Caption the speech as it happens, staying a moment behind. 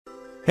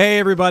Hey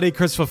everybody,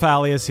 Chris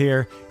Fafalius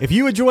here. If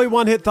you enjoy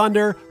One Hit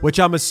Thunder, which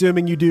I'm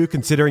assuming you do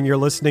considering you're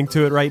listening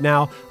to it right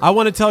now, I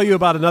want to tell you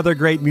about another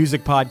great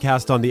music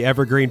podcast on the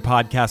Evergreen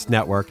Podcast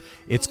Network.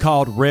 It's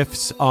called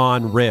Riffs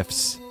on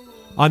Riffs.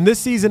 On this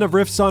season of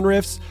Riffs on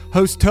Riffs,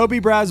 hosts Toby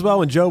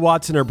Braswell and Joe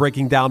Watson are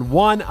breaking down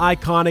one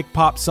iconic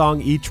pop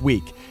song each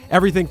week.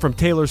 Everything from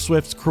Taylor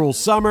Swift's Cruel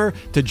Summer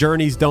to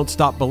Journey's Don't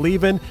Stop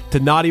Believin' to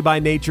Naughty by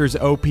Nature's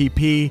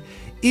OPP.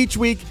 Each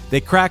week,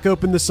 they crack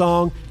open the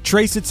song,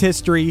 trace its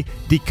history,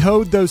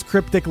 decode those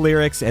cryptic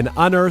lyrics, and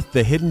unearth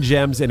the hidden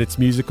gems in its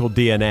musical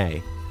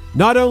DNA.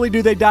 Not only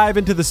do they dive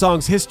into the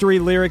song's history,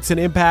 lyrics, and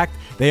impact,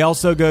 they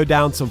also go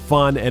down some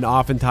fun and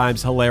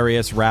oftentimes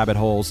hilarious rabbit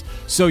holes.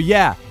 So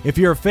yeah, if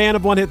you're a fan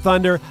of One Hit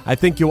Thunder, I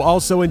think you'll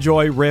also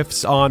enjoy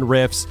Riffs on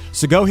Riffs.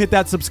 So go hit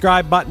that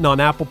subscribe button on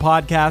Apple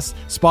Podcasts,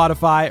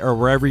 Spotify, or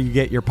wherever you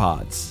get your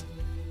pods.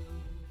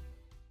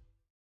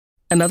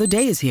 Another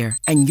day is here,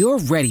 and you're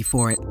ready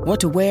for it. What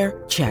to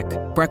wear? Check.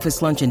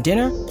 Breakfast, lunch, and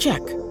dinner? Check.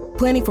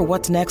 Planning for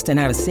what's next and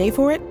how to save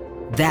for it?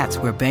 That's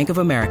where Bank of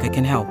America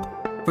can help.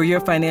 For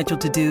your financial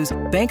to-dos,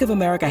 Bank of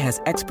America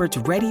has experts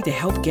ready to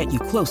help get you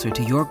closer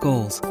to your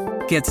goals.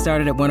 Get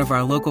started at one of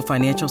our local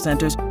financial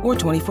centers or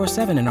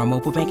 24/7 in our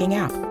mobile banking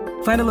app.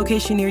 Find a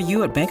location near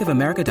you at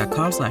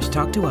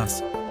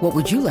bankofamerica.com/talktous. What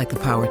would you like the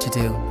power to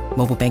do?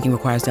 Mobile banking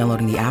requires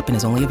downloading the app and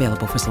is only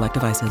available for select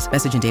devices.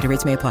 Message and data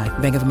rates may apply.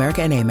 Bank of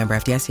America N.A., member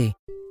FDIC.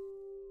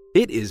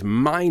 It is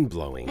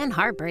mind-blowing and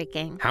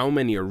heartbreaking how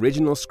many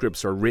original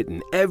scripts are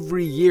written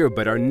every year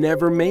but are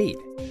never made.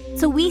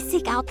 So we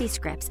seek out these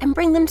scripts and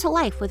bring them to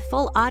life with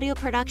full audio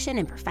production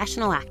and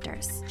professional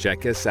actors.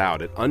 Check us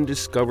out at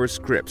Undiscovered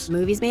Scripts.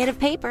 Movies made of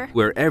paper.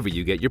 Wherever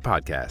you get your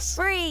podcasts.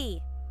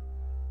 Free!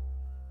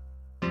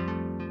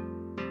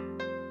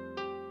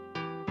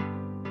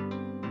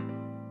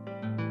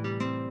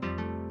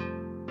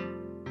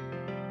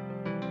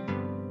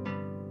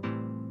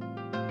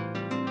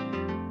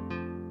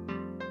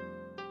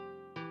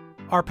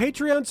 Our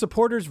Patreon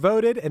supporters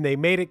voted and they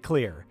made it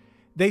clear.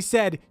 They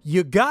said,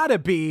 you gotta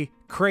be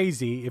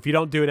crazy if you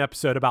don't do an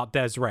episode about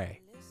Des'ree.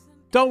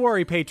 Don't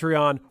worry,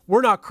 Patreon,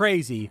 we're not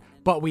crazy,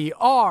 but we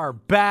are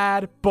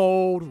bad,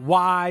 bold,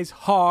 wise,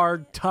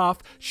 hard, tough,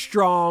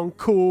 strong,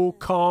 cool,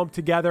 calm,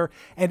 together,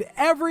 and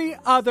every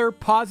other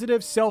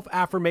positive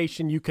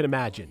self-affirmation you can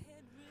imagine.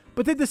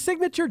 But did the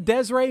signature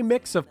Des'ree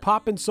mix of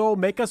pop and soul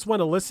make us want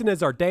to listen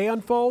as our day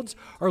unfolds,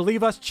 or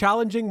leave us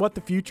challenging what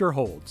the future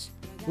holds?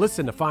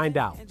 Listen to find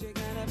out. You're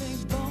gonna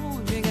be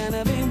bold, you're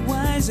gonna be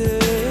wiser.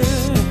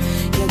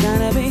 You're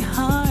gonna be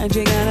hard,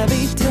 you're gonna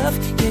be tough,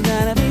 you're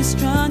gonna be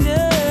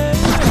stronger.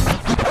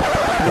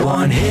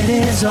 One hit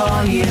is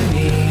all you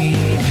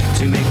need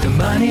to make the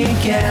money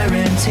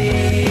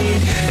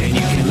guaranteed. And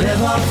you can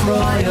live off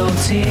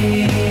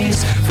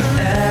royalties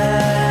forever.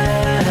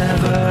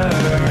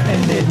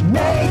 And it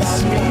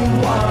makes me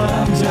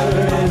wonder,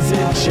 is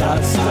it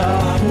just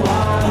a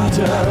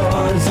wonder,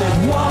 or is it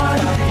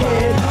one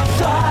hit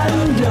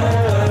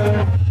thunder?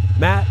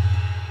 Matt,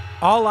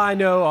 all I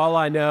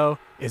know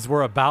is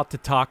we're about to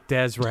talk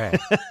Des'ree.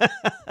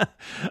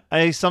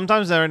 I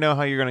sometimes never know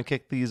how you're going to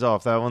kick these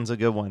off. That one's a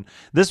good one.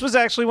 This was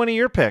actually one of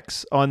your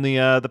picks on the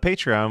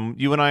Patreon.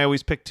 You and I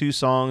always pick two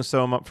songs,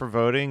 throw them up for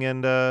voting,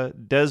 and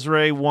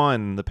Des'ree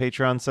won. The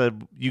Patreon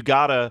said, you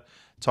gotta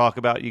talk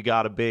about You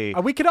Gotta Be.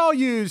 We could all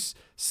use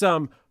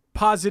some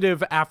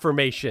positive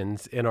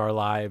affirmations in our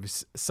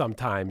lives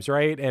sometimes,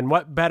 right? And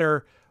what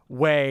better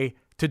way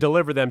to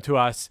deliver them to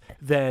us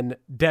than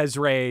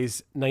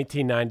Des'ree's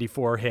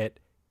 1994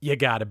 hit, You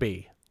Gotta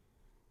Be.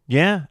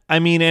 Yeah, I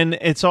mean, and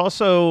it's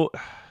also,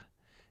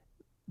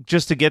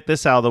 just to get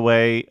this out of the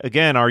way,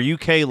 again, our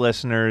UK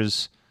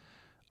listeners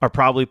are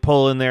probably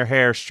pulling their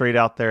hair straight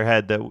out their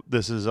head that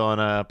this is on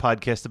a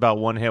podcast about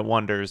one-hit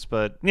wonders.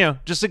 But, you know,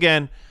 just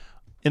again,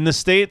 in the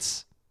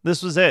States,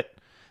 this was it.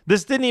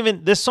 This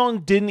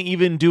song didn't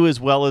even do as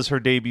well as her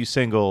debut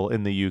single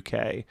in the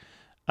UK.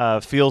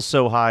 Feels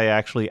So High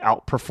actually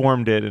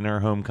outperformed it in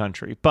her home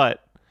country.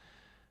 But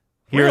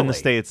here in the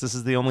States, this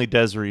is the only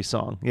Des'ree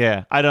song.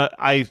 Yeah,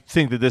 I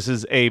think that this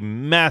is a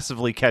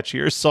massively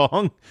catchier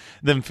song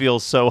than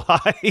Feels So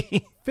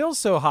High. Feels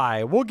So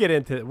High. We'll get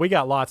into it. We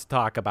got lots to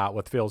talk about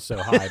with Feels So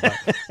High, but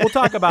we'll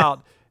talk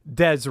about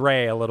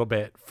Des'ree a little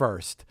bit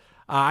first.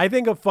 I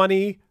think a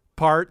funny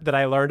part that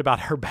I learned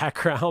about her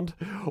background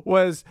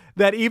was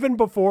that even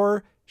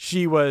before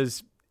she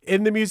was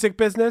in the music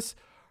business,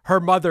 her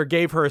mother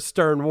gave her a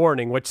stern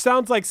warning, which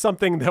sounds like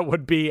something that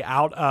would be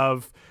out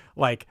of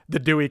like the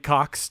Dewey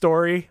Cox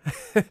story,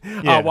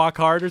 Walk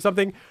Hard or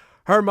something.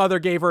 Her mother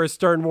gave her a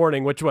stern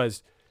warning, which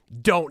was,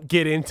 don't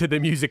get into the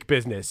music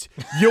business.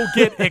 You'll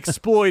get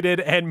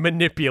exploited and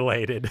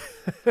manipulated,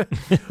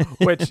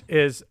 which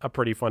is a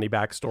pretty funny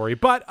backstory.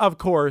 But of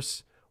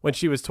course, when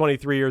she was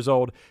 23 years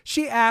old,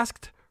 she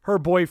asked her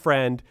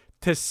boyfriend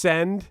to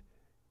send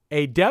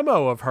a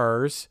demo of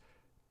hers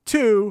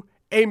to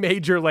a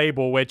major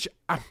label, which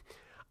I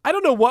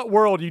don't know what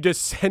world you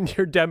just send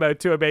your demo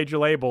to a major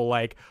label,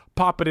 like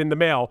pop it in the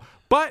mail,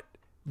 but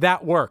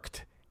that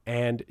worked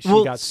and she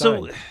got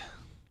signed.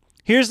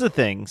 Here's the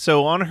thing.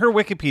 So on her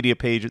Wikipedia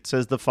page, it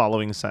says the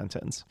following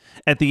sentence.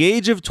 At the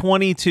age of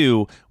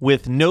 22,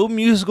 with no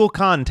musical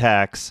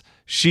contacts,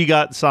 she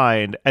got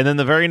signed. And then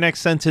the very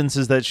next sentence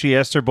is that she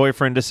asked her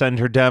boyfriend to send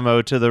her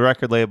demo to the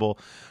record label,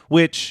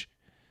 which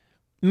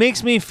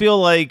makes me feel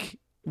like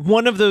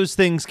one of those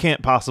things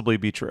can't possibly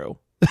be true.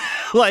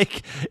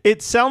 Like,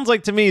 it sounds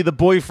like to me the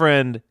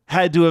boyfriend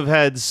had to have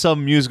had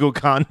some musical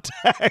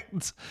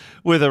contact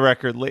with a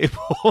record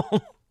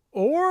label.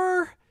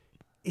 Or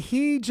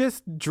he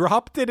just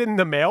dropped it in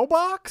the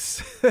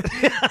mailbox.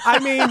 I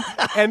mean,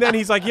 and then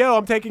he's like, yo,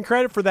 I'm taking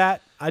credit for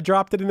that. I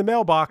dropped it in the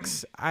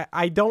mailbox.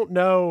 I don't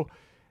know.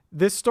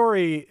 This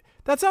story,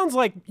 that sounds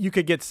like you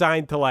could get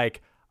signed to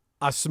like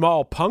a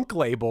small punk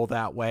label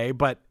that way,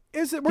 but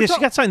is it?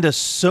 She got signed to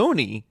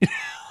Sony.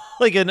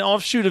 Like an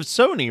offshoot of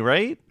Sony,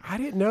 right? I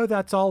didn't know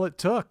that's all it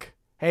took.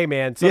 Hey,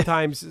 man,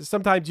 sometimes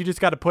you just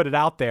got to put it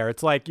out there.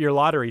 It's like your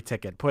lottery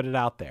ticket. Put it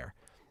out there.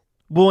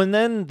 Well, and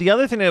then the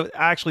other thing that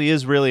actually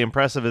is really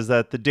impressive is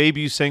that the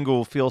debut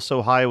single, Feel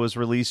So High, was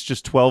released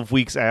just 12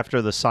 weeks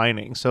after the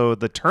signing. So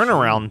the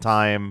turnaround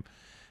time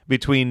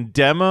between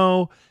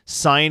demo,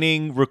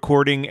 signing,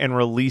 recording, and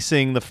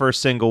releasing the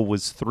first single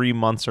was 3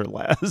 months or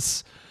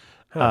less,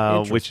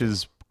 which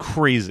is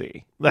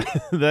crazy.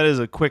 That is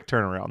a quick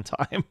turnaround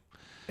time.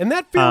 And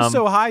that Feels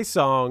So High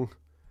song,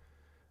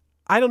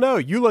 I don't know.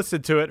 You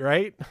listened to it,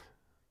 right?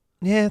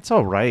 Yeah, it's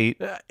all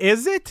right.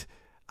 Is it?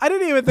 I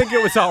didn't even think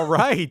it was all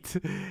right.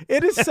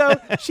 It is so,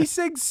 she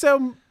sings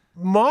so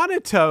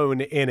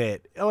monotone in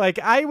it. Like,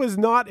 I was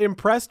not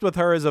impressed with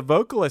her as a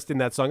vocalist in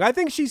that song. I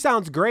think she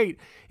sounds great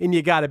in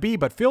You Gotta Be,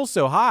 but Feels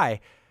So High,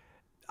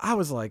 I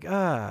was like,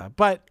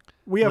 but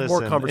we have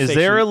more conversation. Is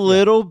there a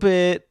little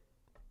bit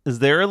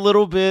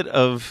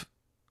of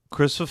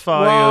Chris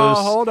Fafalios?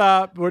 Whoa, hold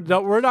up. We're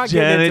not getting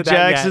Janet into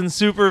that Jackson yet.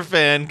 super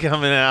fan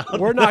coming out.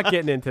 We're not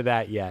getting into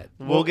that yet.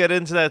 We'll get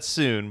into that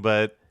soon,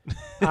 but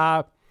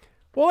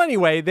well,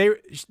 anyway, they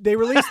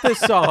released this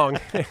song,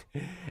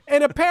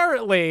 and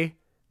apparently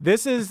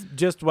this is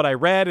just what I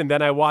read, and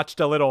then I watched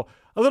a little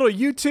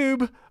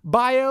YouTube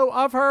bio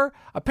of her.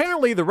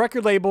 Apparently, the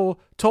record label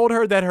told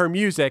her that her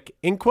music,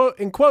 in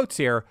quotes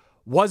here,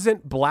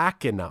 wasn't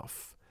black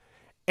enough,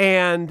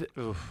 and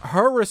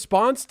her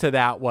response to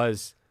that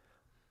was,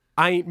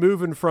 I ain't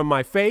moving from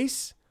my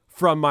face,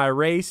 from my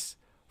race,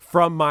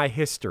 from my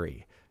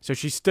history. So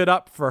she stood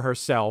up for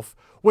herself,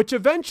 which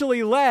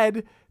eventually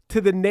led to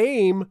the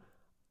name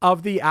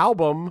of the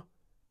album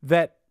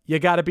that You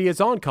Gotta Be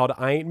is on, called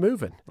I Ain't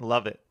Moving.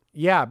 Love it.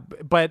 Yeah,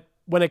 but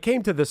when it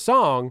came to the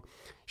song,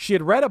 she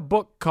had read a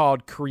book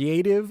called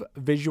Creative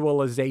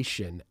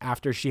Visualization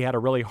after she had a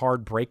really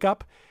hard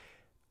breakup.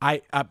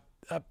 I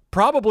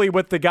probably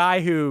with the guy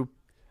who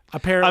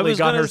apparently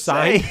got her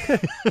signed.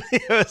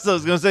 So I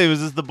was going to say, was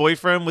this the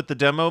boyfriend with the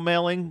demo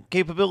mailing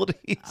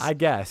capabilities? I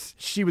guess.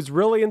 She was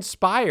really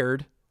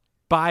inspired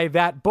by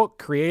that book,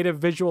 Creative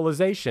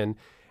Visualization,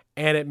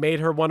 and it made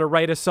her want to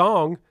write a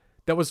song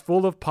that was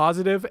full of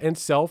positive and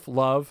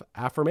self-love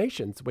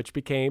affirmations, which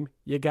became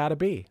You Gotta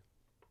Be.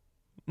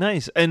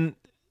 Nice. And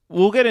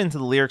we'll get into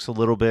the lyrics a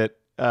little bit,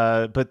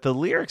 but the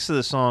lyrics of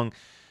the song,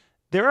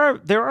 there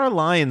are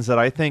lines that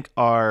I think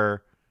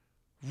are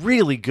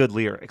really good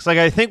lyrics. Like,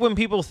 I think when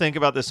people think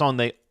about this song,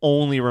 they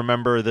only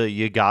remember the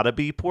You Gotta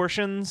Be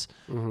portions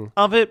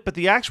of it, but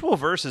the actual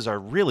verses are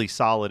really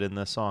solid in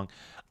this song.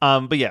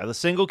 But yeah, the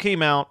single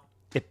came out.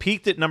 It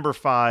peaked at number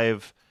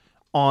 5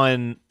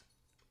 on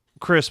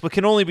Chris, what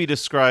can only be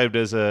described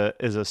as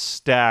a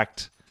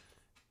stacked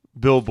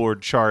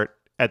Billboard chart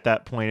at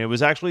that point. It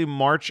was actually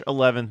March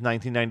 11th,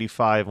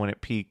 1995 when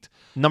it peaked.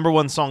 Number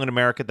 1 song in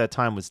America at that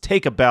time was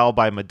Take a Bow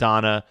by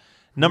Madonna.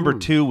 Number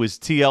 2 was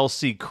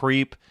TLC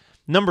Creep.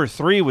 Number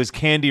 3 was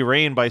Candy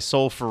Rain by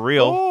Soul For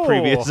Real,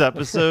 previous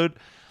episode.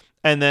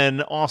 And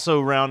then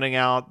also rounding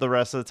out the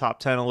rest of the top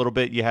 10 a little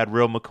bit, you had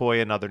Real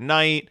McCoy, Another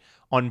Night,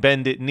 On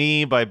Bended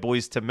Knee by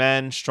Boyz II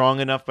Men, Strong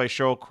Enough by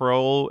Sheryl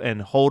Crow,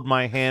 and Hold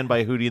My Hand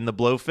by Hootie and the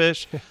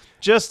Blowfish.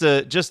 Just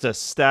a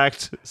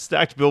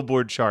stacked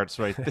Billboard charts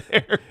right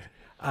there.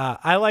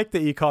 I like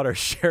that you called her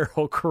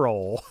Sheryl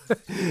Crow.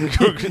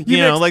 you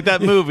know, like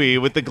that movie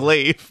with the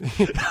glaive.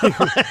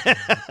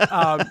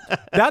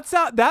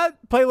 That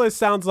playlist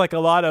sounds like a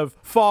lot of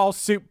fall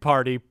soup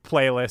party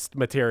playlist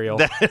material.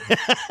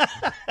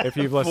 If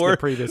you've listened to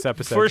previous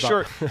episodes. For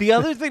sure. The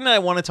other thing that I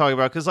want to talk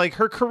about, because like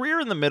her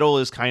career in the middle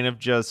is kind of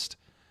just,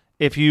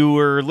 if you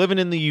were living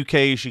in the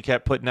UK, she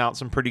kept putting out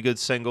some pretty good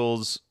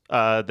singles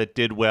that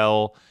did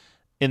well.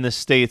 In the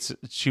States,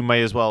 she might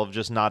as well have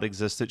just not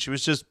existed. She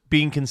was just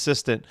being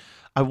consistent.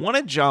 I want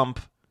to jump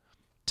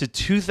to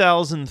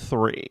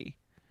 2003,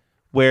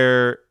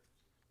 where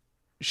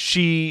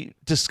she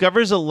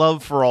discovers a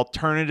love for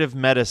alternative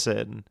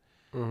medicine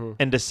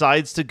and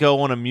decides to go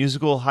on a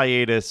musical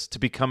hiatus to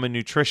become a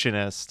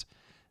nutritionist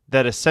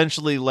that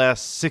essentially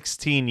lasts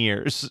 16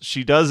 years.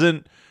 She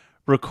doesn't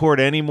record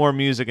any more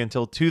music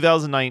until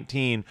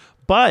 2019,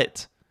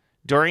 but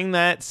during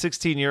that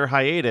 16-year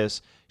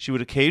hiatus, she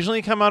would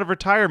occasionally come out of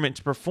retirement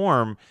to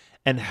perform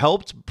and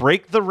helped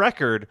break the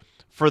record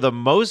for the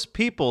most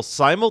people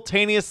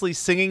simultaneously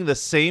singing the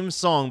same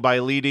song by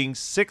leading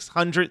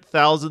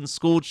 600,000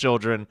 school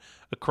children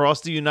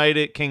across the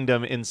United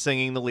Kingdom in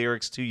singing the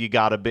lyrics to You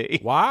Gotta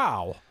Be.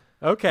 Wow.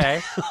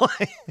 Okay.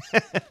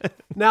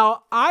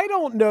 Now, I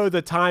don't know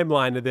the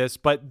timeline of this,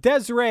 but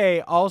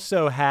Des'ree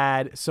also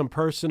had some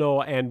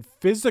personal and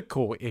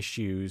physical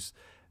issues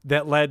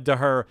that led to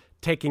her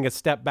taking a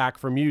step back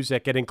from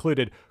music. It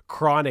included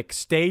chronic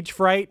stage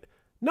fright.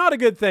 Not a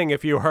good thing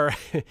if you were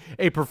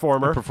a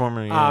performer.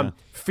 Yeah.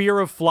 Fear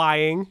of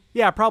flying.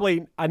 Yeah,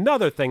 probably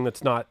another thing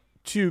that's not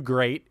too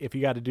great if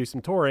you got to do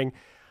some touring.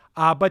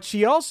 But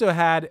she also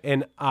had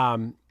an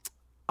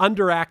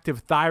underactive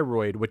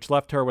thyroid, which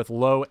left her with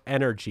low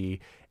energy.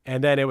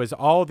 And then it was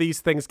all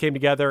these things came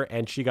together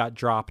and she got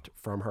dropped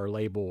from her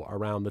label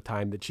around the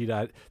time that she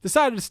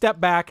decided to step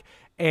back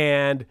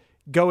and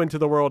go into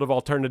the world of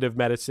alternative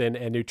medicine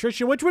and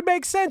nutrition, which would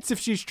make sense if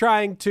she's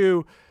trying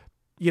to,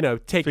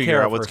 take Figure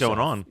care out of what's herself.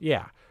 going on.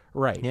 Yeah,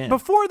 right. Yeah.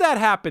 Before that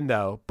happened,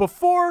 though,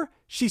 before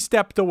she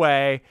stepped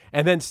away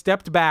and then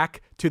stepped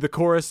back to the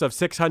chorus of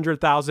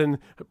 600,000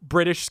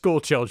 British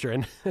school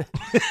children,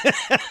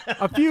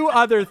 a few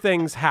other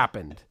things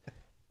happened.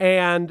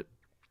 And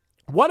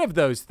one of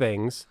those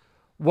things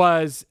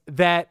was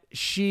that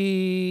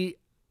she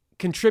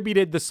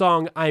contributed the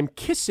song I'm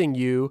Kissing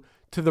You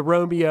to the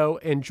Romeo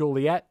and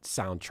Juliet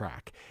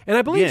soundtrack. And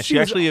I believe she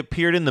actually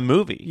appeared in the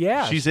movie.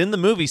 Yeah. She's in the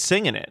movie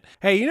singing it.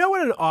 Hey, you know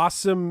what an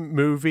awesome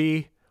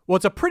movie? Well,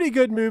 it's a pretty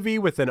good movie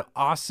with an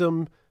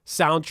awesome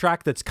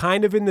soundtrack that's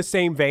kind of in the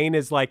same vein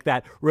as like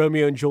that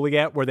Romeo and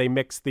Juliet where they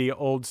mix the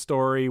old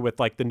story with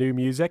like the new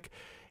music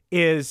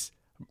is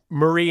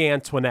Marie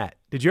Antoinette.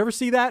 Did you ever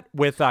see that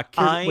with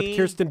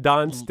Kirsten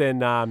Dunst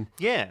and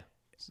Yeah.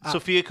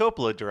 Sofia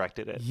Coppola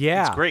directed it.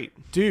 Yeah. It's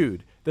great.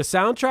 Dude, the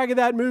soundtrack of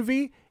that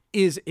movie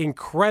is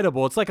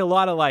incredible. It's like a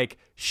lot of like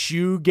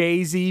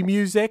shoegazy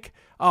music.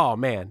 Oh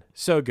man,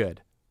 so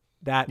good.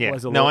 That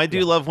was a No, I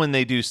do love when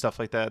they do stuff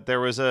like that. There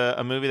was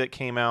a movie that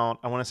came out,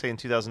 I want to say in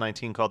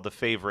 2019 called The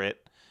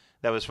Favorite.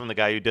 That was from the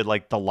guy who did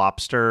like The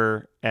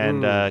Lobster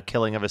and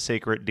Killing of a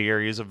Sacred Deer.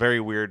 He's a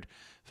very weird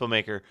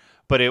filmmaker,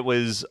 but it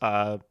was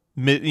it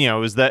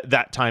was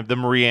that time, the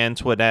Marie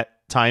Antoinette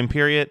time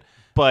period.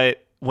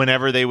 But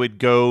whenever they would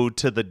go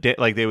to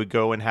they would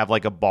go and have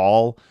like a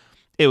ball,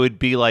 it would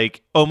be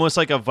like almost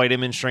like a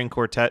Vitamin String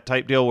Quartet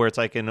type deal where it's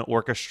like an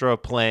orchestra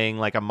playing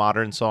like a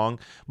modern song,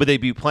 but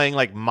they'd be playing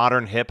like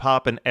modern hip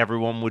hop and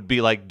everyone would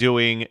be like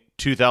doing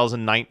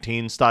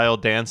 2019 style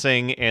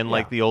dancing and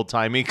like the old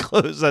timey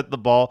clothes at the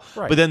ball.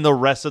 Right. But then the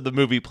rest of the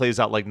movie plays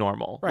out like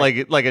normal, like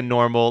a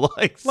normal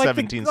like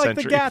 17th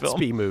century like the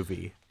Gatsby film.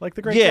 Movie, like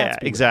the Great Gatsby.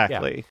 Exactly.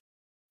 Movie. Yeah.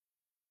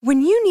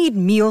 When you need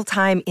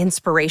mealtime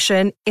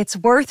inspiration, it's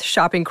worth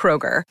shopping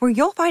Kroger, where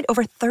you'll find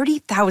over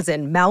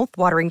 30,000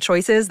 mouth-watering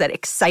choices that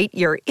excite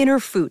your inner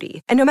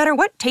foodie. And no matter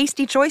what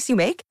tasty choice you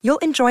make, you'll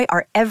enjoy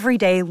our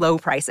everyday low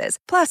prices,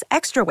 plus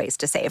extra ways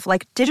to save,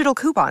 like digital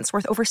coupons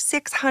worth over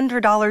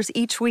 $600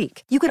 each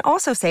week. You can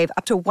also save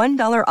up to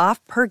 $1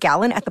 off per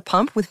gallon at the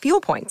pump with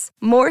fuel points.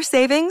 More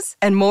savings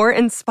and more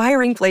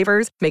inspiring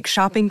flavors make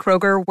shopping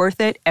Kroger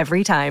worth it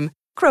every time.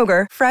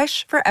 Kroger,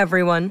 fresh for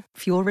everyone.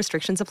 Fuel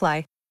restrictions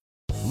apply.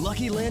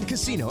 Lucky Land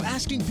Casino,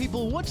 asking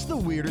people, what's the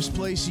weirdest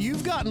place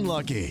you've gotten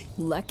lucky?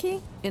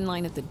 Lucky? In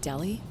line at the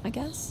deli, I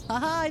guess?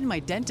 Aha, in my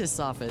dentist's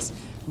office.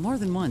 More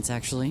than once,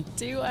 actually.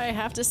 Do I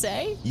have to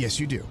say? Yes,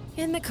 you do.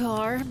 In the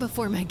car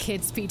before my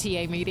kids'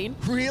 PTA meeting.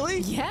 Really?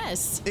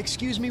 Yes.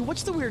 Excuse me,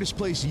 what's the weirdest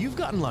place you've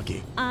gotten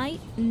lucky? I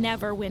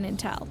never win and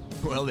tell.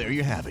 Well, there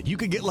you have it. You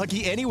can get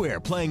lucky anywhere,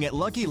 playing at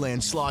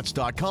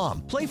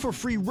LuckyLandSlots.com. Play for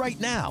free right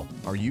now.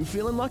 Are you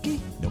feeling lucky?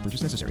 No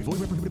purchase necessary. Void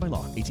where prohibited by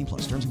law. 18+.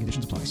 Terms and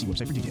conditions apply. See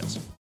website for details.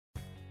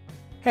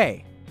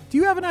 Hey, do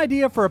you have an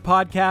idea for a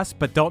podcast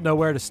but don't know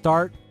where to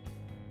start?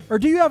 Or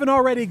do you have an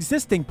already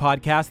existing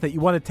podcast that you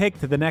want to take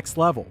to the next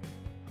level?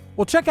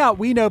 Well, check out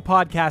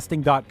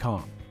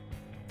WeKnowPodcasting.com.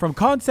 From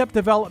concept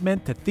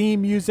development to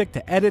theme music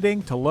to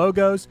editing to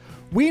logos,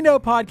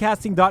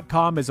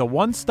 WeKnowPodcasting.com is a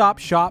one-stop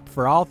shop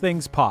for all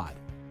things pod.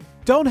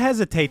 Don't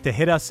hesitate to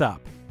hit us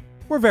up.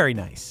 We're very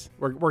nice.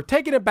 We're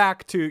taking it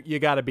back to You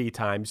Gotta Be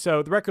time.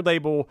 So the record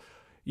label,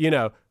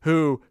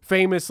 who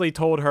famously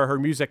told her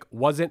music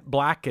wasn't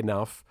black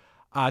enough,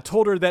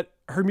 told her that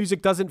her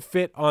music doesn't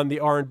fit on the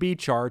R&B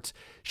charts.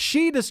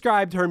 She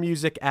described her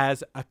music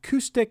as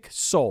acoustic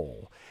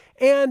soul.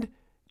 And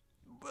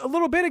a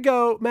little bit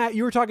ago, Matt,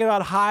 you were talking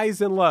about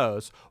highs and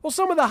lows. Well,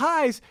 some of the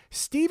highs,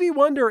 Stevie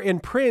Wonder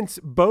and Prince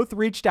both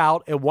reached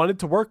out and wanted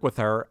to work with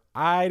her.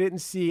 I didn't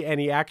see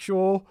any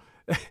actual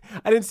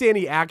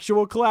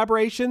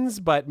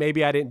collaborations, but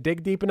maybe I didn't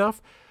dig deep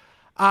enough.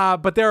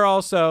 But there are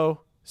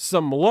also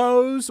some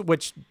lows,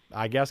 which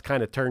I guess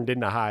kind of turned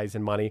into highs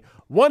in money.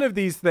 One of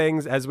these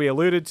things, as we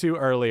alluded to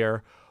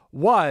earlier,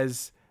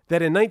 was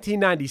that in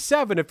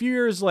 1997, a few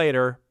years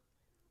later,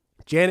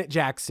 Janet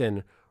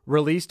Jackson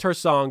released her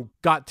song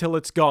Got Till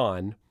It's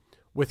Gone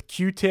with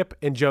Q-Tip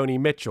and Joni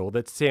Mitchell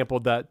that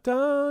sampled the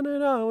 "Don't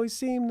it always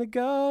seem to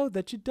go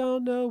that you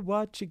don't know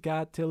what you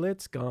got till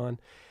it's gone."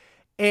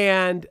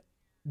 And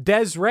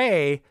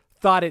Des'ree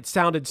thought it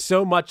sounded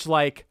so much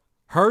like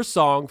her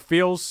song,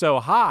 Feels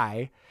So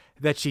High,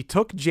 that she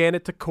took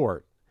Janet to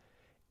court.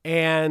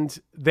 And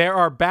there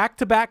are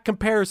back-to-back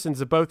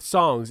comparisons of both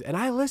songs, and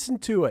I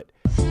listened to it.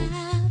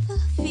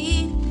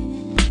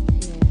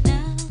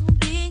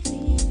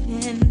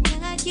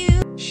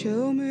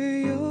 Show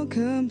me your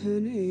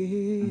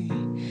company.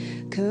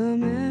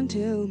 Come and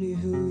tell me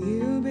who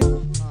you be.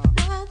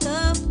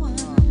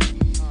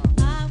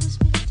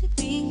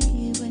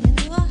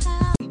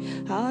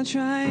 I'll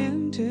try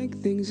and take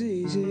things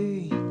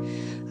easy.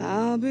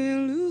 I'll be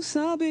loose,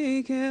 I'll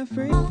be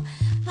carefree.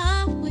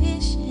 I'm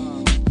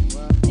wishing,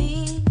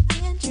 thinking,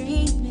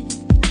 dreaming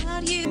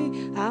about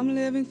you. I'm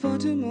living for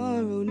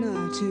tomorrow,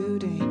 not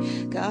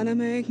today. Gotta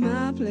make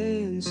my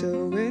plan,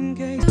 so in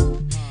case.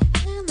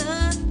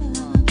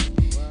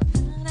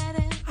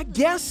 I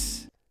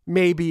guess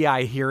maybe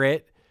I hear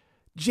it.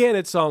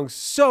 Janet's song's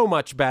so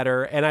much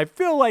better, and I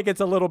feel like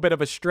it's a little bit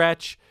of a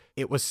stretch.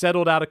 It was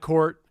settled out of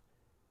court.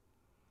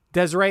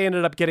 Des'ree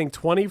ended up getting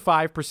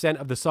 25%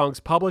 of the song's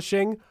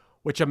publishing,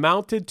 which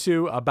amounted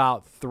to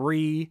about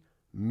 $3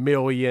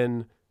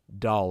 million,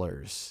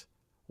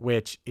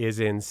 which is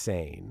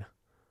insane.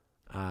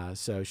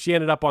 So she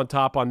ended up on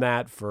top on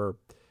that for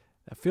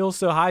a Feels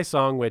So High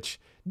song, which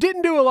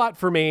didn't do a lot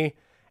for me.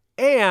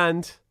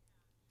 And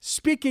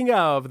speaking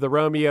of the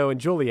Romeo and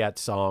Juliet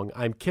song,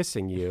 I'm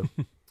Kissing You,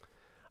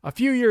 a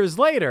few years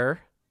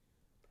later,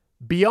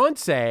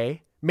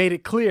 Beyonce made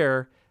it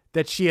clear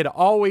that she had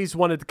always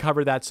wanted to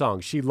cover that song.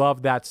 She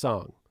loved that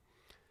song.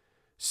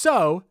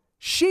 So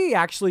she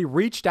actually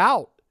reached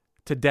out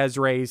to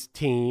Des'ree's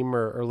team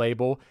or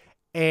label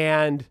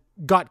and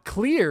got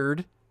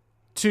cleared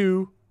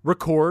to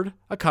record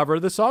a cover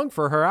of the song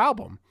for her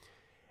album.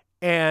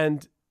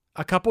 And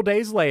a couple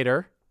days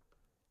later,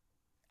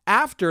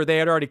 after they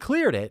had already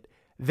cleared it,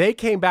 they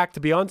came back to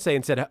Beyonce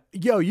and said,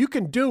 yo, you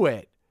can do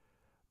it,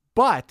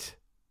 but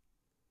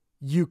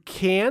you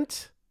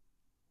can't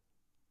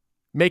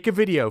make a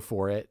video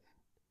for it,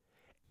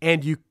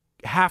 and you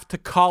have to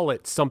call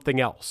it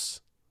something else,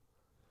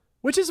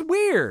 which is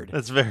weird.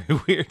 That's very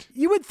weird.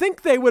 You would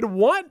think they would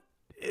want,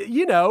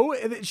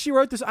 she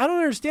wrote this. I don't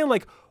understand.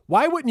 Like,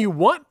 why wouldn't you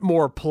want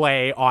more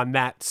play on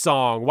that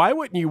song? Why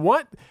wouldn't you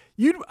want,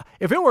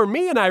 if it were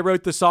me and I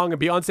wrote the song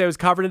and Beyonce was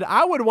covering it,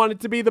 I would want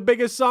it to be the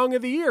biggest song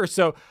of the year.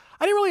 So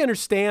I didn't really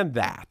understand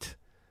that.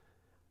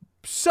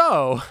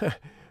 So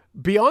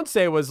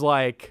Beyonce was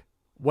like,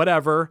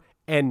 whatever,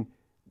 and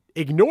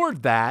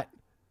ignored that,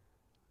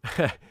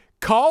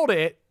 called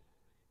it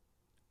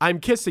I'm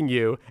Kissing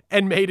You,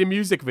 and made a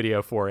music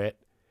video for it.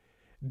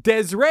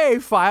 Des'ree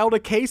filed a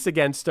case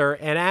against her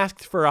and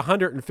asked for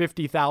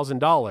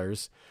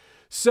 $150,000.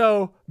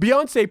 So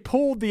Beyonce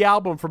pulled the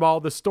album from all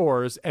the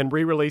stores and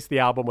re-released the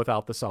album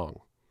without the song.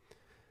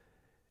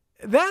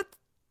 That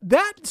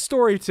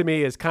story to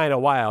me is kind of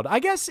wild. I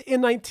guess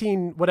in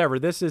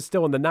this is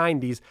still in the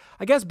 90s.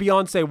 I guess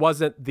Beyonce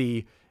wasn't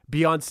the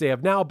Beyonce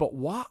of now, but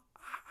why?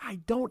 I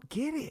don't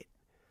get it.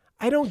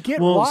 I don't get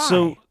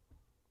why.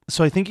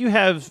 So I think you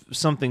have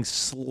something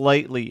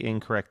slightly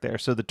incorrect there.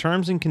 So the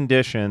terms and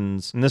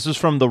conditions, and this is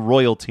from the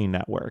Royalty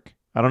Network.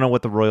 I don't know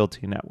what the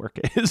Royalty Network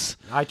is.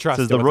 I trust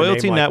it. Says the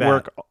Royalty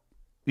Network.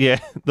 Yeah,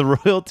 the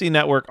Royalty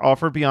Network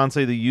offered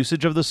Beyonce the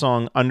usage of the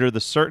song under the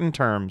certain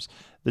terms.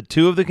 The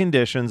two of the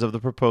conditions of the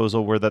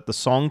proposal were that the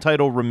song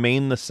title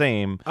remained the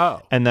same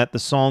and that the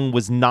song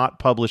was not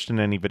published in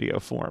any video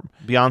form.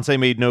 Beyonce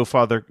made no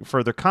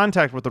further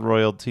contact with the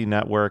Royalty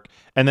Network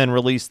and then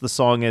released the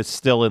song as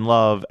Still in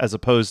Love as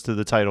opposed to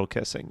the title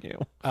Kissing You.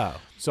 Oh,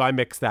 so I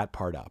mixed that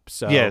part up.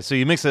 So yeah, so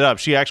you mix it up.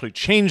 She actually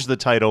changed the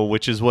title,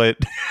 which is what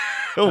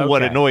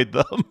what annoyed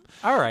them.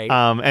 All right.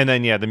 And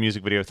then, the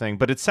music video thing.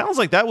 But it sounds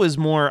like that was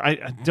more,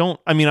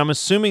 I'm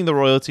assuming the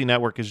Royalty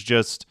Network is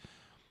just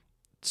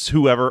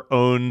whoever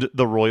owned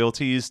the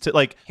royalties to,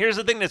 like, here's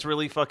the thing that's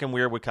really fucking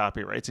weird with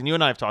copyrights. And you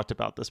and I have talked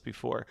about this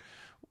before.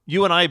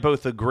 You and I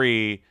both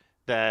agree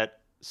that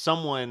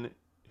someone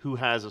who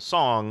has a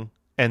song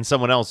and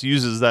someone else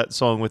uses that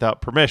song without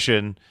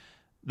permission,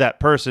 that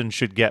person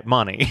should get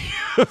money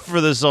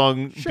for the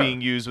song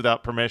being used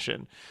without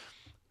permission.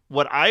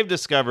 What I've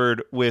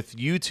discovered with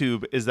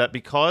YouTube is that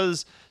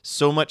because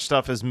so much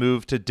stuff has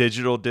moved to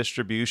digital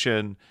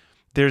distribution,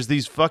 there's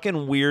these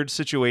fucking weird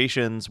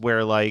situations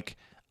where, like,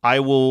 I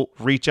will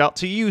reach out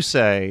to you,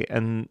 say,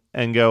 and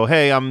go,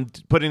 hey, I'm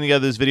putting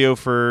together this video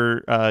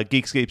for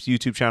Geekscape's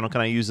YouTube channel.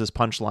 Can I use this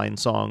punchline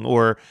song?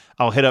 Or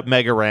I'll hit up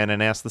Megaran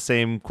and ask the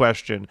same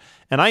question.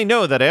 And I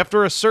know that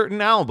after a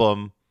certain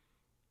album,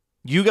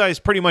 you guys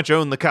pretty much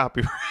own the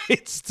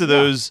copyrights to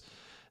those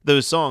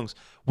songs.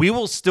 We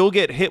will still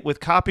get hit with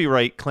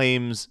copyright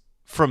claims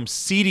from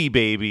CD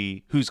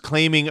Baby, who's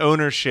claiming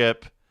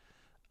ownership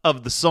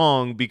of the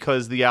song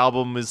because the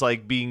album is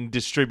like being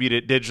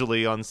distributed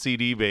digitally on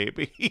CD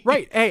Baby.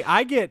 Right. Hey,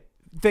 I get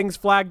things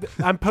flagged.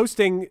 I'm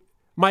posting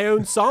my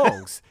own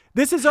songs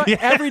This is an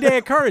everyday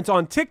occurrence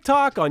on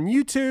TikTok, on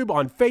YouTube,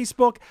 on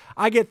Facebook.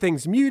 I get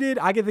things muted.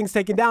 I get things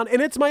taken down,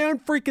 and it's my own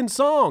freaking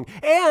song.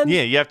 And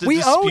yeah, you have to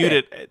we own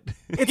dispute it.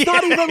 It's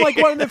not even like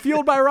one of the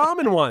Fueled by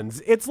Ramen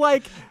ones. It's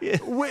like,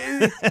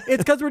 it's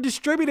because we're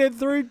distributed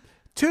through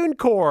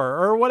TuneCore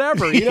or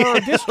whatever, or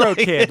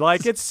DistroKid.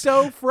 Like, it's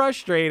so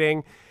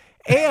frustrating.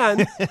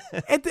 And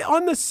at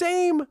the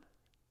same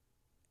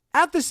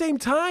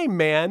time,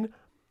 man,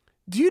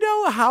 do you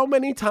know how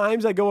many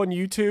times I go on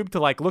YouTube to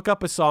like look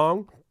up a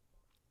song,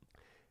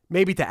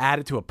 maybe to add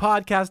it to a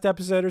podcast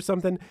episode or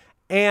something,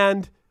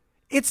 and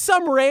it's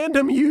some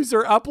random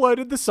user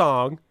uploaded the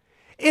song.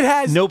 It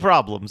has no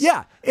problems.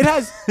 Yeah, it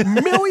has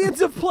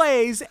millions of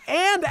plays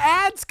and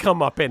ads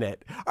come up in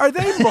it. Are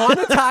they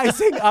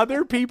monetizing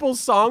other people's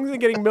songs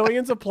and getting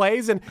millions of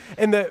plays, and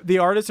the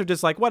artists are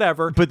just like,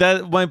 whatever?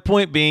 But my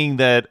point being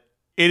that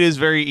it is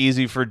very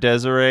easy for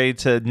Desiree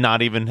to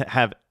not even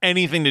have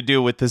anything to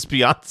do with this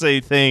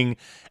Beyonce thing,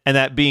 and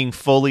that being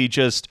fully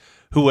just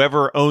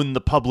whoever owned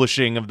the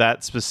publishing of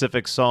that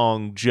specific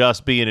song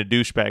just being a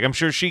douchebag. I'm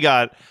sure she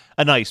got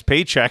a nice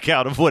paycheck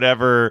out of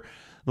whatever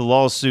the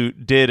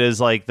lawsuit did as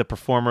like the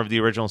performer of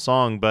the original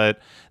song, but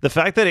the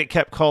fact that it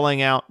kept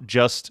calling out,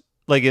 just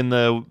like in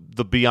the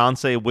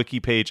Beyonce wiki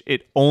page,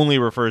 it only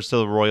refers to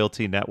the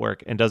royalty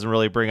network and doesn't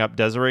really bring up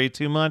Desiree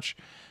too much.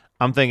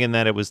 I'm thinking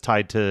that it was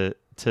tied to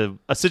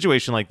a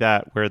situation like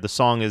that where the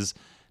song is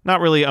not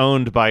really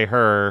owned by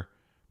her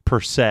per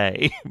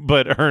se,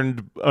 but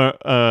owned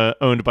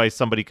by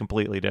somebody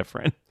completely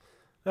different.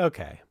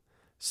 Okay.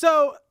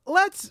 So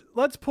let's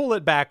pull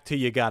it back to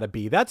You Gotta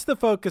Be. That's the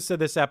focus of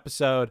this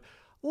episode.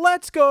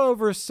 Let's go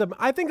over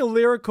I think a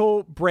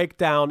lyrical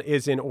breakdown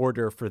is in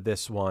order for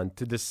this one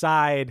to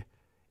decide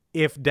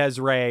if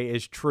Desiree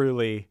is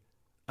truly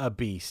a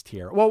beast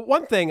here. Well,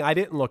 one thing I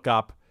didn't look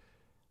up,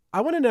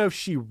 I want to know if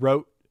she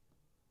wrote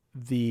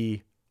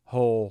the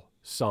whole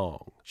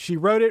song. She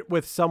wrote it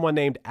with someone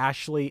named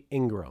Ashley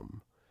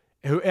Ingram.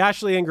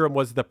 Ashley Ingram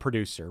was the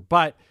producer,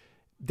 but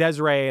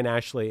Desiree and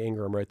Ashley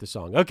Ingram wrote the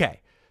song.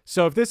 Okay,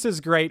 so if this is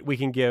great, we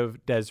can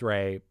give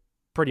Desiree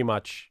pretty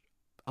much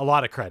a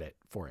lot of credit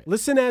for it.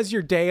 Listen as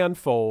your day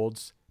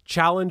unfolds,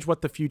 challenge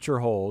what the future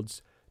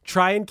holds,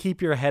 try and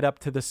keep your head up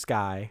to the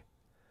sky.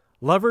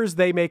 Lovers,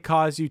 they may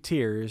cause you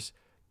tears.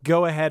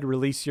 Go ahead,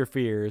 release your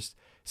fears.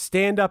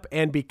 Stand up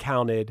and be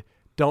counted.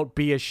 Don't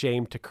be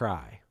ashamed to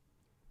cry.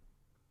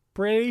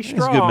 Pretty strong.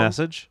 That's a good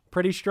message.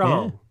 Pretty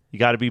strong. Yeah. You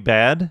got to be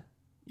bad.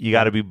 You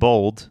got to be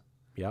bold.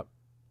 Yep.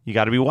 You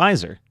got to be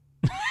wiser.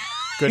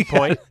 Good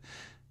point.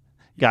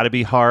 You got to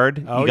be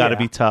hard. Oh, you got to yeah.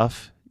 be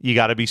tough. You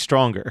got to be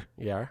stronger.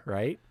 Yeah,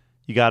 right.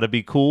 You got to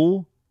be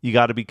cool. You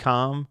got to be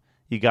calm.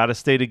 You got to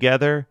stay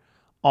together.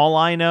 All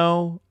I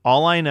know,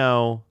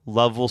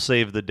 love will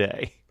save the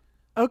day.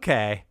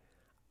 Okay.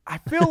 I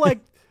feel like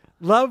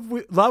love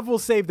will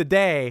save the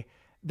day.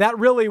 That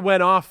really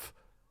went off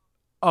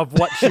of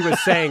what she was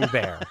saying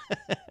there.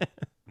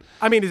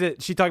 I mean,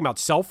 is she talking about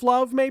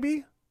self-love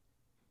maybe?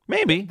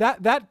 Maybe.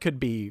 That could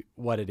be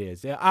what it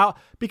is.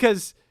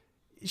 Because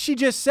she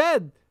just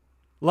said,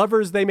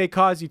 lovers, they may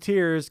cause you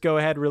tears. Go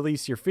ahead,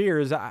 release your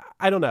fears.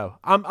 I don't know.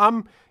 I'm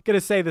going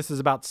to say this is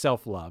about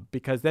self-love,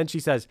 because then she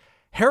says,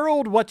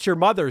 herald what your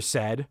mother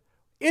said.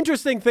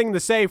 Interesting thing to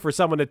say for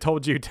someone that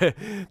told you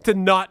to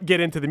not get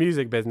into the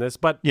music business.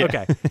 But yeah.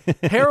 Okay.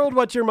 Herald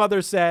what your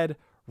mother said.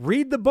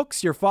 Read the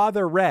books your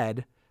father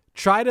read.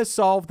 Try to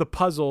solve the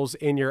puzzles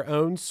in your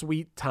own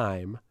sweet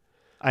time.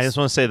 I just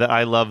want to say that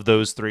I love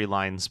those three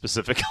lines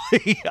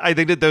specifically. I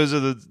think that those are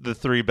the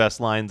three best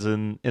lines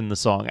in the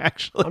song,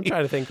 actually. I'm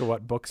trying to think of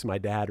what books my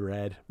dad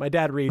read. My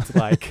dad reads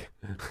like,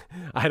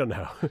 I don't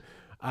know.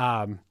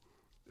 I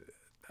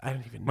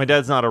don't even know. My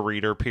dad's not a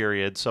reader,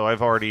 period, so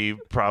I've already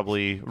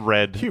probably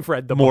read, You've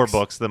read the more books.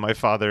 books than my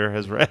father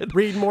has read.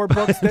 Read more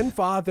books than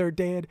father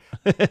did.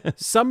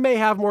 Some may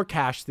have more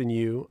cash than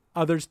you.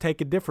 Others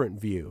take a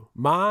different view.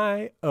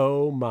 My,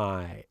 oh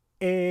my.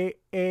 Hey.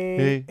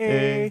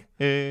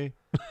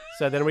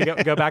 So then we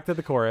go back to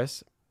the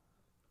chorus.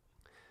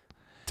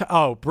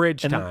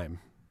 Bridge time.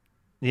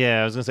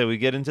 Yeah, I was going to say, we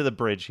get into the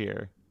bridge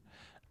here.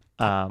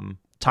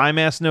 Time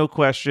asks no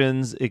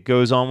questions. It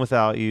goes on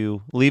without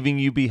you, leaving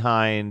you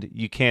behind.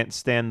 You can't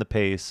stand the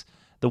pace.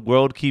 The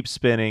world keeps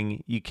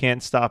spinning. You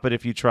can't stop it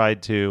if you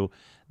tried to.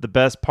 The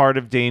best part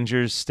of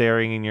danger's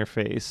staring in your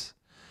face.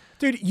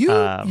 Dude,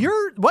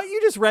 what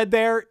you just read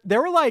there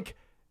were like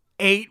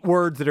 8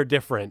 words that are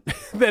different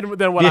than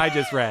what I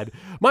just read.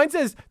 Mine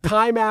says,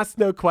 time asks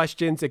no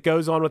questions. It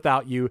goes on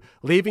without you,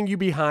 leaving you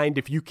behind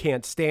if you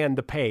can't stand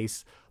the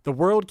pace. The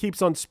world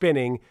keeps on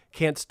spinning.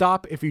 Can't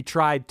stop if you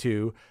tried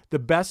to. The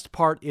best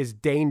part is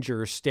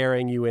danger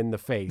staring you in the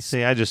face.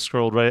 See, I just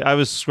scrolled right. I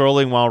was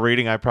scrolling while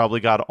reading. I probably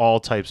got all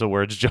types of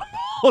words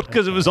jumbled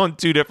because it was on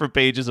 2 different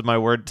pages of my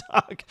Word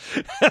doc.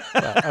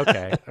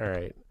 Okay. All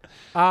right.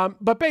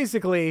 But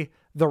basically,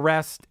 the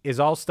rest is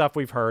all stuff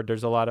we've heard.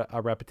 There's a lot of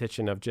a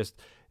repetition of just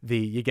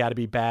you got to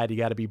be bad, you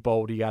got to be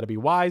bold, you got to be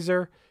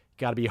wiser, you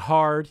got to be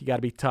hard, you got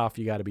to be tough,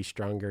 you got to be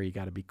stronger, you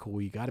got to be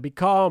cool, you got to be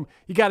calm,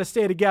 you got to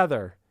stay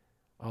together.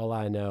 All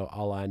I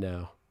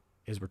know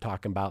is we're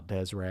talking about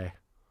Des'ree.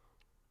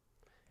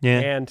 Yeah.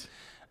 And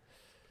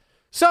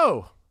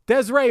so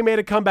Des'ree made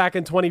a comeback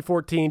in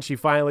 2014. She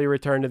finally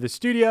returned to the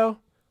studio.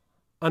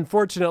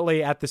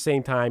 Unfortunately, at the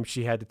same time,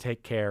 she had to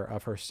take care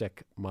of her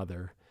sick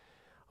mother.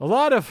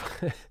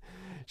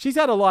 She's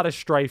had a lot of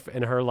strife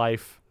in her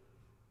life,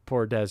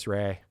 poor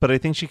Des'ree. But I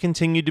think she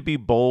continued to be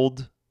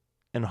bold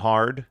and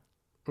hard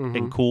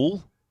and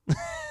cool.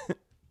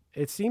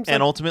 It seems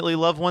and ultimately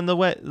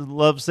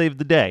love saved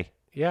the day.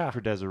 Yeah.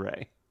 For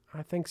Des'ree.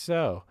 I think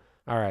so.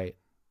 All right.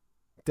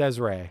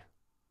 Des'ree.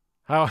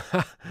 How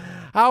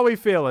are we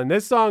feeling?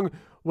 This song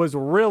was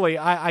really,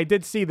 I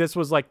did see this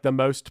was like the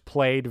most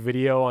played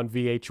video on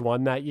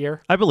VH1 that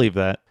year. I believe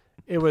that.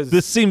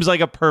 This seems like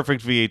a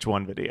perfect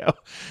VH1 video.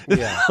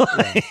 Yeah.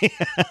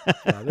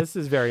 This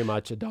is very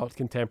much adult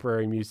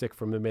contemporary music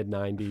from the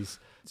mid-90s.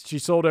 She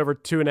sold over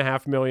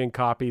 2.5 million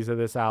copies of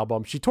this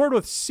album. She toured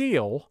with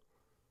Seal.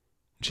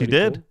 She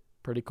did. Cool.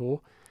 Pretty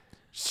cool.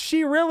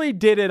 She really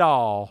did it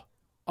all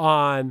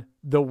on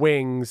the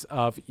wings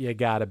of You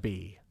Gotta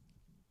Be.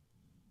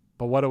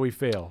 But what do we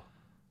feel?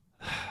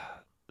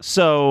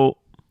 So,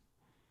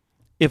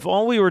 if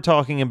all we were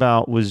talking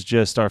about was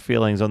just our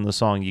feelings on the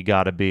song You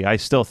Gotta Be, I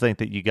still think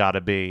that You Gotta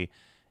Be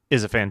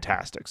is a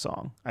fantastic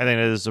song. I think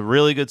it is a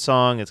really good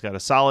song. It's got a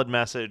solid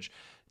message,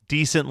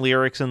 decent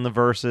lyrics in the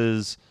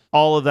verses,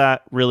 all of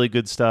that really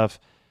good stuff.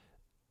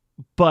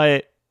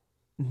 But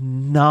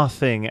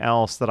nothing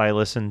else that I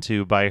listen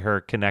to by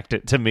her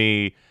connected to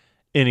me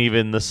in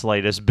even the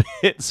slightest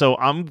bit. So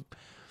I'm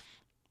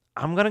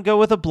going to go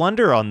with a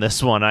blunder on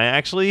this one. I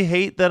actually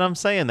hate that I'm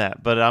saying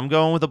that, but I'm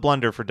going with a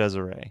blunder for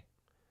Des'ree.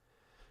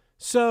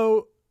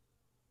 So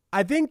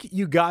I think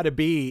You Gotta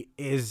Be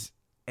is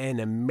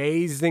an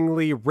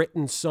amazingly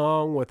written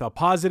song with a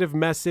positive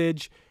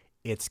message.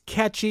 It's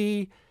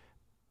catchy.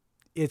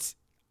 It's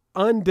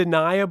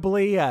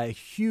undeniably a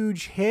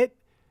huge hit,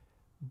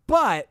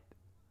 but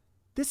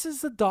this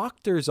is a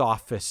doctor's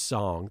office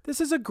song.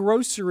 This is a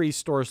grocery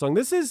store song.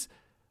 This is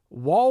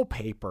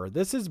wallpaper.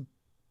 This is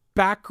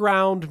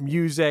background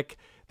music.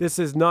 This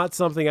is not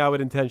something I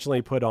would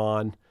intentionally put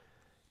on.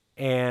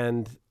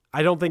 And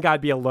I don't think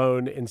I'd be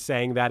alone in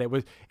saying that it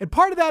was. And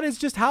part of that is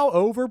just how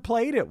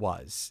overplayed it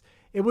was.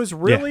 It was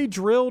really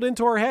drilled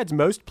into our heads.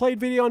 Most played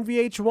video on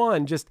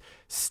VH1. Just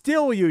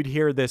still you'd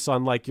hear this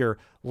on like your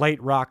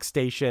late rock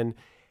station.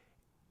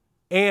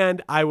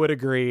 And I would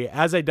agree,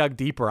 as I dug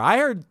deeper, I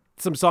heard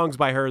some songs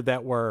by her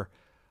that were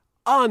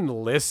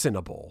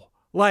unlistenable.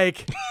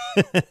 Like,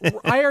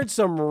 I heard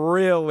some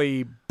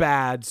really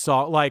bad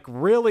song, like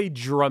really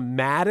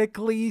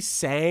dramatically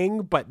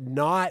sang, but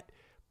not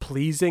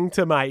pleasing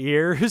to my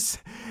ears.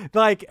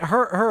 Like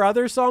her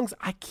other songs,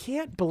 I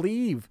can't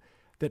believe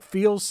that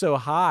Feels So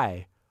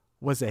High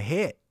was a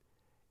hit.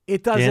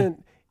 It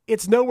doesn't,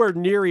 it's nowhere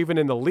near even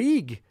in the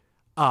league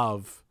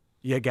of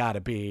You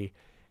Gotta Be.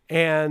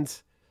 And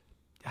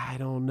I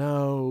don't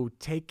know,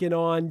 taking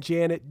on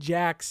Janet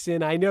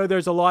Jackson. I know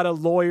there's a lot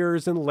of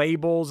lawyers and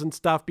labels and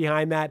stuff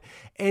behind that.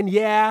 And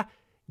yeah,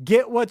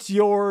 get what's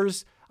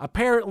yours.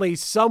 Apparently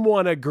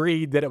someone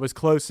agreed that it was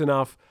close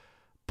enough.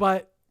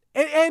 But,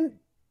 and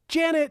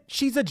Janet,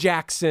 she's a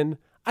Jackson.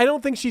 I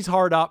don't think she's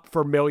hard up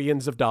for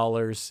millions of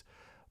dollars.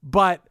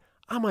 But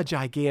I'm a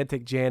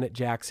gigantic Janet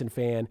Jackson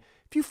fan.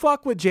 If you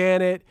fuck with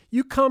Janet,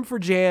 you come for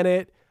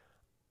Janet.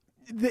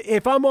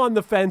 If I'm on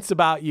the fence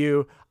about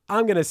you,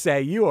 I'm going to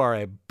say you are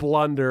a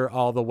blunder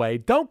all the way.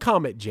 Don't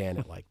come at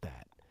Janet like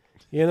that,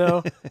 you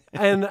know?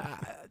 And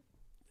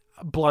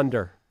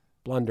blunder.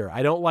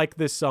 I don't like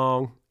this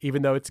song,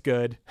 even though it's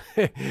good.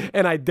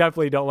 And I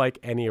definitely don't like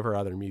any of her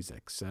other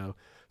music. So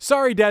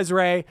sorry,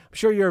 Des'ree. I'm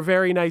sure you're a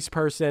very nice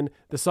person.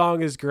 The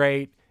song is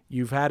great.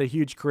 You've had a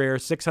huge career.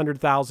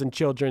 600,000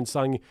 children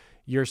sung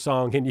your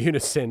song in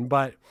unison.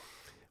 But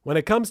when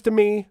it comes to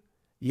me,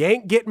 you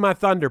ain't getting my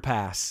Thunder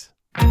Pass.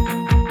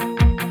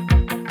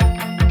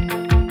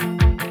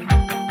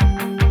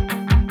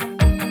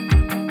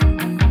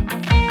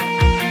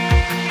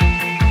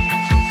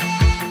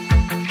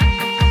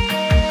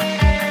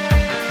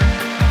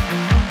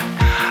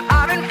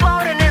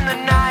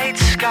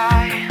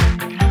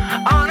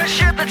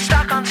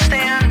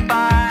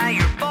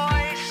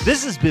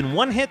 This has been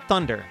One Hit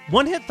Thunder.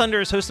 One Hit Thunder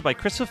is hosted by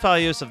Chris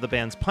Fafalios of the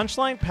bands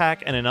Punchline,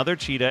 Pack, and Another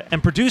Cheetah,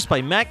 and produced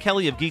by Matt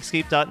Kelly of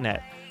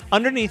Geekscape.net.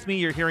 Underneath me,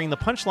 you're hearing the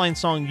Punchline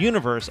song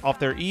Universe off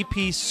their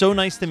EP So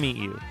Nice to Meet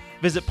You.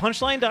 Visit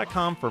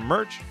punchline.com for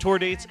merch, tour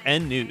dates,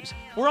 and news.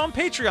 We're on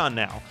Patreon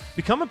now.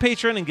 Become a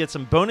patron and get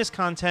some bonus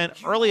content,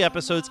 early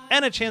episodes,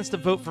 and a chance to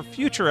vote for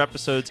future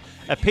episodes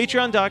at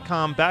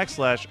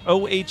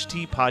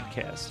patreon.com/OHT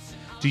podcast.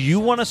 Do you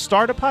want to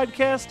start a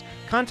podcast?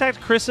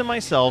 Contact Chris and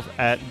myself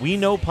at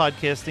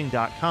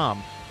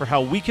weknowpodcasting.com for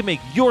how we can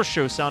make your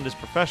show sound as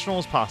professional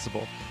as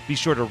possible. Be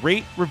sure to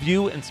rate,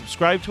 review, and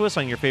subscribe to us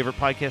on your favorite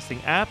podcasting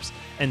apps,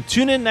 and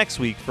tune in next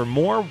week for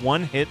more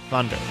One Hit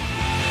Thunder.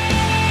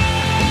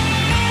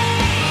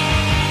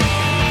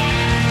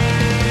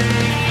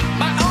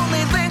 My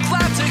only link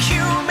left to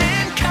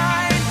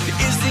humankind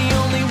is the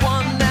only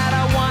one that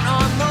I want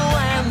on the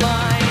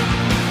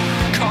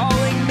landline.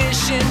 Calling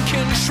mission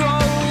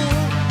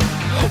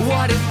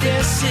What if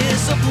this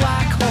is a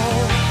black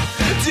hole?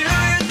 Do you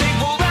think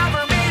we'll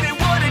ever meet and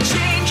would it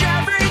change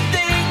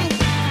everything?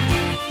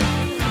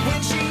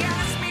 When she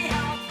asked me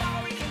how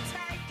far we can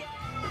take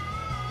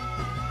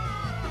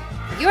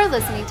it. You're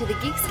listening to the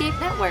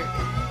Geekscape Network.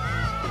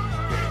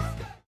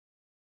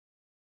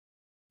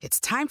 It's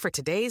time for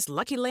today's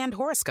Lucky Land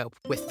horoscope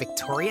with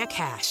Victoria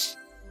Cash.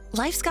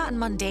 Life's gotten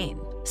mundane,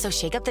 so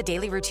shake up the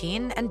daily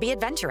routine and be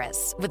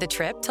adventurous with a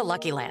trip to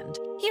Lucky Land.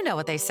 You know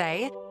what they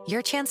say,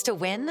 your chance to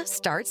win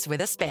starts with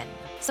a spin.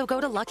 So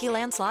go to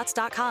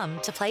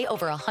LuckyLandSlots.com to play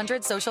over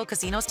 100 social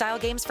casino-style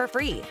games for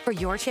free for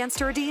your chance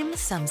to redeem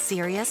some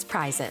serious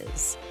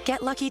prizes.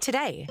 Get lucky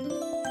today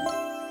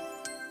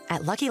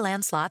at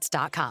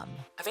LuckyLandSlots.com.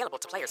 Available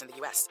to players in the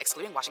U.S.,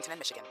 excluding Washington and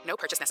Michigan. No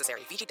purchase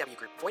necessary. VGW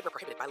Group. Void where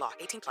prohibited by law.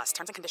 18+.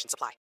 Terms and conditions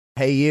apply.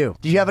 Hey, you.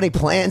 Do you have any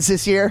plans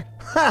this year?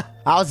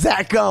 How's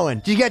that going?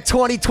 Did you get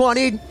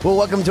 2020'd? Well,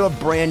 welcome to a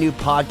brand new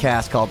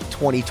podcast called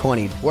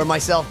 2020'd, where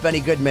myself,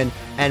 Benny Goodman,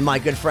 and my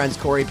good friends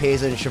Corey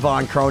Paisley and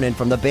Siobhan Cronin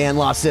from the band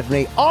Lost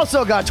Symphony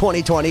also got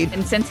 2020'd.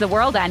 And since the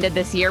world ended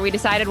this year, we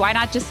decided why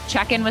not just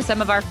check in with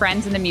some of our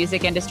friends in the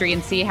music industry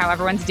and see how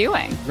everyone's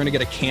doing. We're going to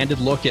get a candid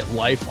look at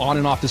life on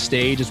and off the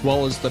stage, as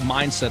well as the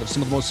mindset of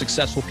some of the most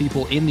successful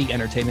people in the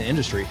entertainment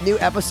industry. New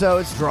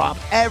episodes drop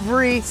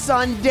every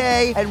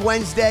Sunday and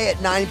Wednesday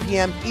at 9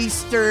 p.m.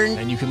 Eastern.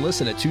 And you can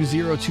listen at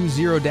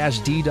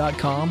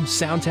 2020-d.com,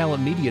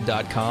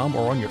 soundtalentmedia.com,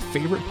 or on your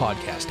favorite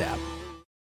podcast app.